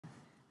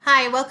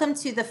Hi, welcome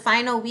to the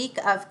final week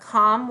of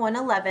COM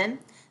 111.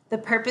 The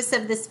purpose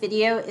of this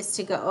video is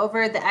to go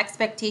over the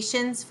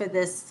expectations for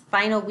this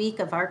final week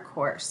of our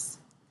course.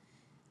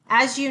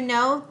 As you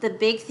know, the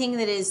big thing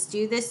that is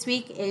due this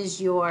week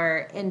is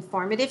your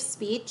informative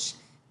speech.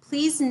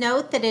 Please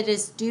note that it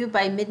is due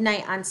by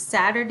midnight on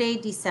Saturday,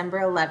 December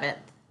 11th.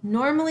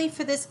 Normally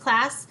for this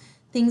class,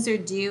 things are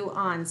due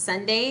on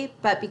Sunday,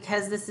 but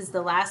because this is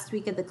the last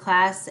week of the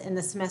class and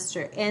the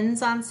semester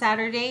ends on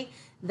Saturday,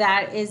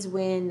 that is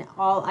when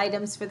all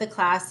items for the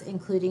class,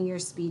 including your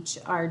speech,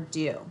 are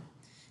due.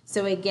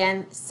 So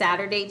again,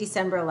 Saturday,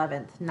 December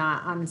 11th,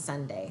 not on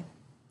Sunday.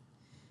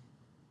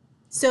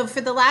 So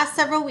for the last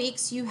several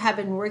weeks, you have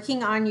been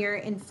working on your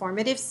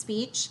informative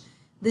speech.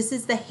 This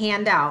is the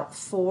handout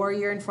for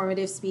your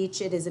informative speech.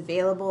 It is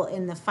available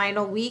in the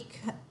final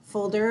week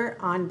folder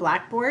on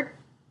Blackboard.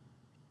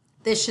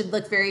 This should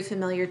look very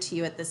familiar to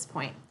you at this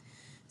point.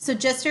 So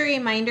just a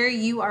reminder,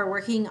 you are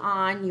working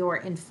on your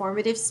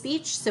informative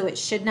speech, so it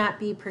should not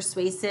be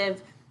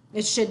persuasive,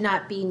 it should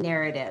not be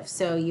narrative.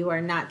 So you are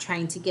not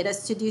trying to get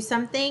us to do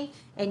something,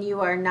 and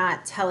you are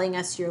not telling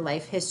us your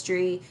life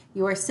history.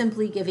 You are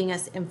simply giving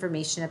us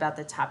information about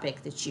the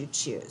topic that you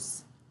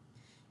choose.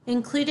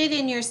 Included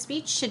in your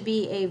speech should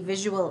be a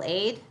visual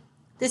aid.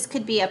 This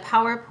could be a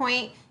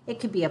PowerPoint,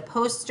 it could be a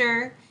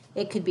poster,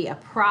 it could be a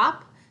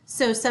prop.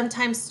 So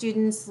sometimes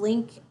students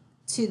link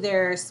to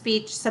their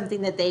speech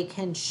something that they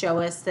can show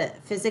us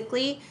that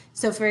physically.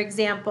 So for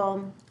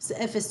example,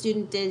 if a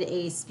student did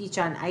a speech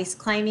on ice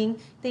climbing,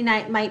 they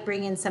might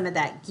bring in some of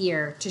that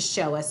gear to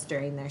show us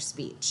during their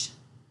speech.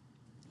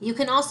 You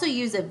can also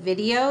use a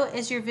video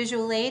as your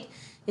visual aid.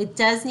 It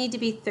does need to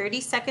be 30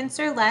 seconds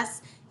or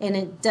less, and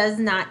it does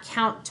not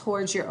count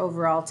towards your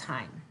overall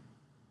time.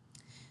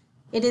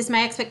 It is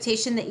my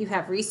expectation that you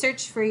have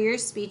research for your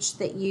speech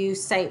that you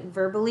cite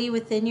verbally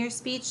within your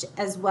speech,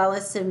 as well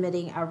as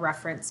submitting a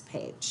reference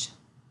page.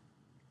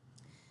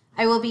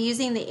 I will be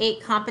using the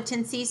 8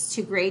 competencies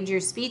to grade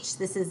your speech.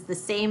 This is the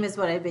same as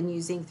what I've been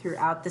using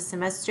throughout the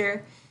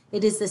semester.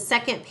 It is the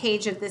second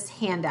page of this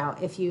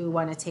handout if you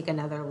want to take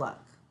another look.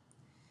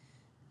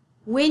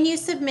 When you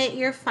submit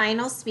your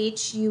final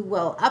speech, you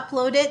will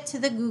upload it to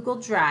the Google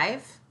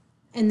Drive,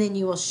 and then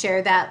you will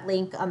share that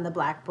link on the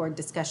Blackboard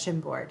discussion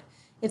board.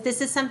 If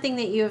this is something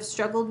that you have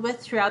struggled with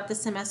throughout the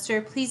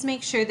semester, please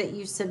make sure that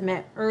you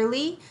submit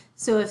early.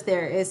 So if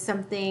there is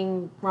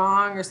something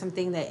wrong or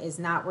something that is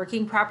not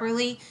working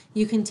properly,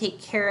 you can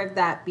take care of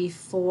that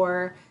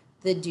before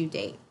the due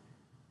date.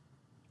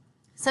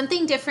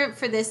 Something different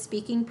for this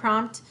speaking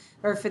prompt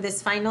or for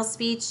this final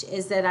speech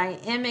is that I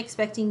am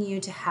expecting you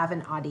to have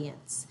an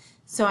audience.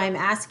 So I'm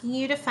asking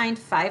you to find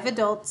 5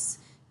 adults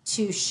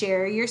to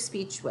share your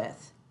speech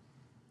with.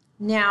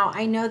 Now,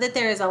 I know that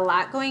there is a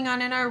lot going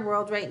on in our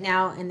world right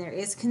now, and there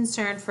is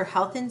concern for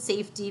health and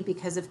safety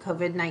because of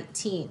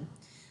COVID-19.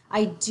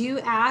 I do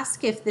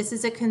ask, if this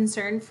is a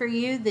concern for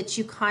you, that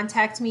you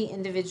contact me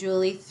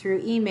individually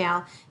through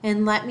email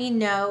and let me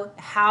know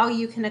how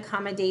you can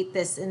accommodate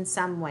this in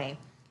some way.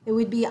 It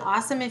would be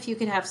awesome if you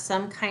could have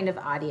some kind of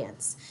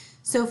audience.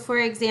 So for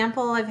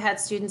example, I've had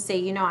students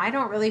say, I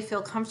don't really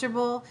feel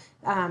comfortable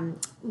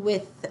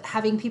with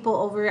having people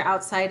over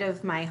outside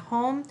of my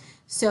home.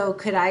 So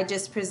could I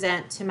just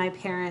present to my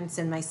parents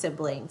and my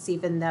siblings,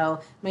 even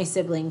though my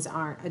siblings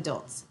aren't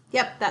adults?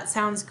 Yep, that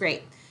sounds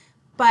great.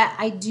 But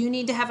I do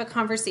need to have a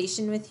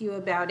conversation with you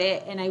about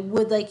it, and I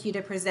would like you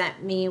to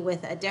present me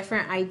with a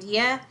different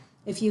idea,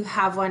 if you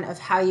have one, of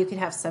how you could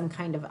have some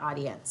kind of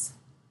audience.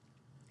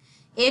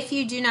 If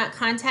you do not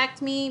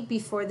contact me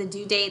before the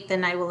due date,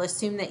 then I will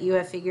assume that you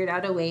have figured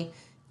out a way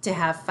to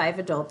have 5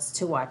 adults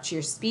to watch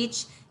your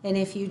speech, and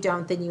if you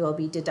don't, then you will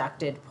be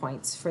deducted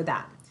points for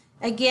that.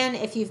 Again,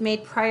 if you've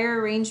made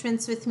prior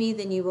arrangements with me,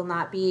 then you will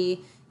not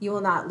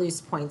lose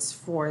points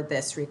for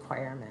this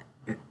requirement.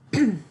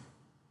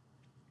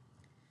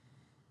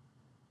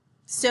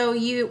 So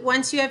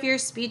once you have your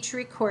speech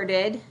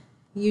recorded,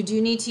 you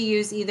do need to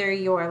use either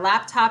your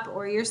laptop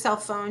or your cell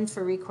phone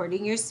for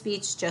recording your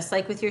speech, just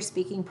like with your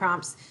speaking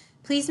prompts.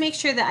 Please make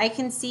sure that I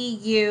can see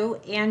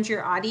you and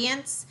your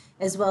audience,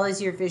 as well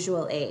as your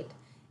visual aid.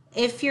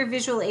 If your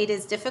visual aid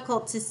is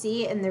difficult to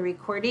see in the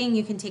recording,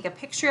 you can take a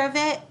picture of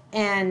it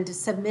and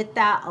submit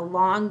that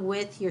along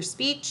with your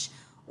speech.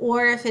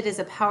 Or if it is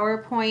a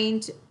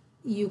PowerPoint,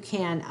 you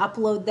can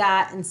upload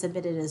that and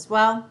submit it as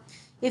well.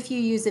 If you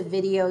use a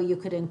video, you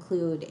could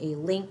include a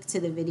link to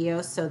the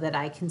video so that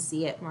I can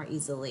see it more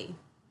easily.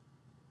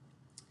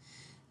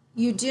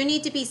 You do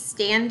need to be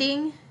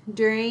standing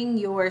during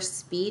your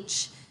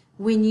speech.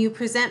 When you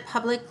present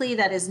publicly,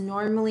 that is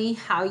normally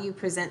how you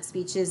present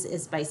speeches,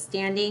 is by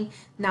standing,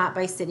 not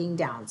by sitting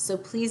down. So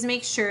please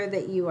make sure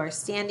that you are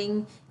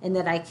standing and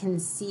that I can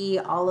see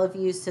all of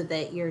you so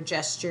that your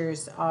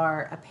gestures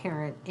are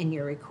apparent in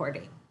your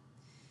recording.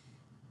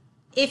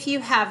 If you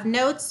have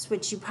notes,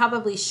 which you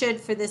probably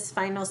should for this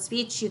final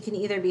speech, you can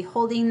either be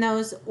holding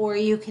those or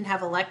you can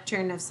have a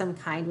lectern of some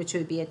kind, which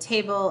would be a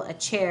table, a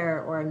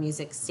chair, or a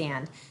music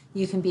stand.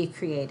 You can be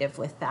creative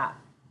with that.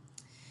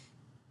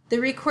 The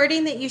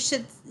recording that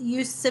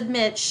you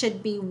submit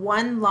should be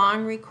one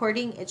long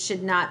recording. It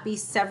should not be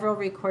several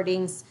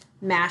recordings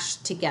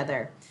mashed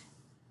together.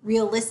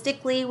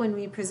 Realistically, when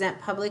we present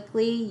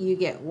publicly, you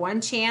get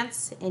one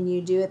chance and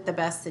you do it the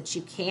best that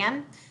you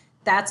can.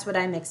 That's what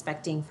I'm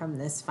expecting from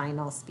this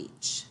final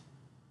speech.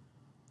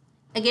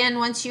 Again,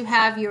 once you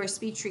have your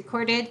speech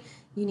recorded,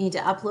 you need to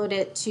upload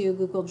it to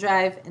Google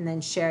Drive and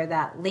then share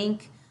that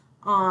link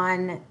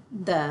on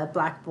the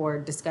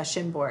Blackboard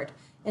discussion board.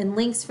 And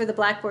links for the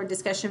Blackboard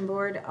discussion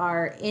board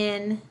are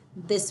in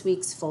this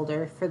week's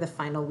folder for the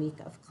final week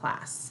of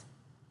class.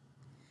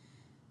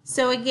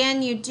 So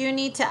again, you do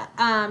need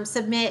to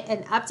submit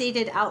an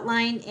updated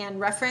outline and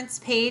reference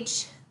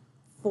page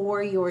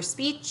for your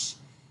speech.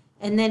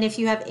 And then if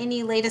you have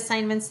any late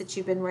assignments that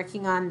you've been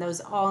working on,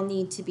 those all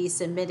need to be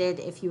submitted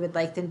if you would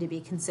like them to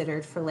be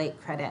considered for late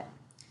credit.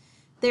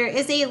 There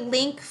is a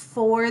link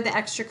for the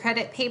extra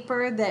credit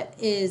paper that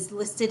is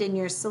listed in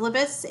your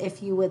syllabus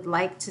if you would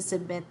like to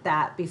submit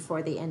that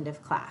before the end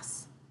of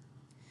class.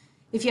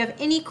 If you have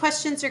any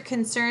questions or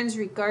concerns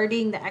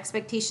regarding the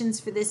expectations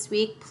for this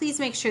week, please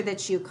make sure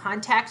that you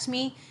contact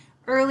me.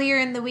 Earlier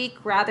in the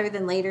week rather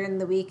than later in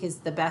the week is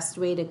the best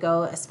way to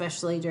go,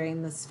 especially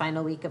during this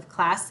final week of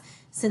class,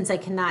 since I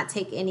cannot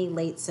take any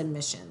late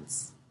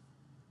submissions.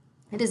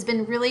 It has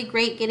been really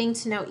great getting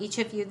to know each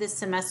of you this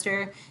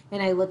semester, and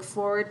I look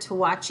forward to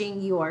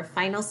watching your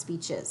final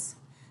speeches.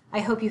 I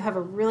hope you have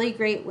a really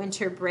great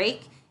winter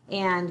break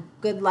and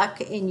good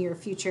luck in your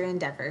future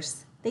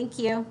endeavors. Thank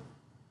you.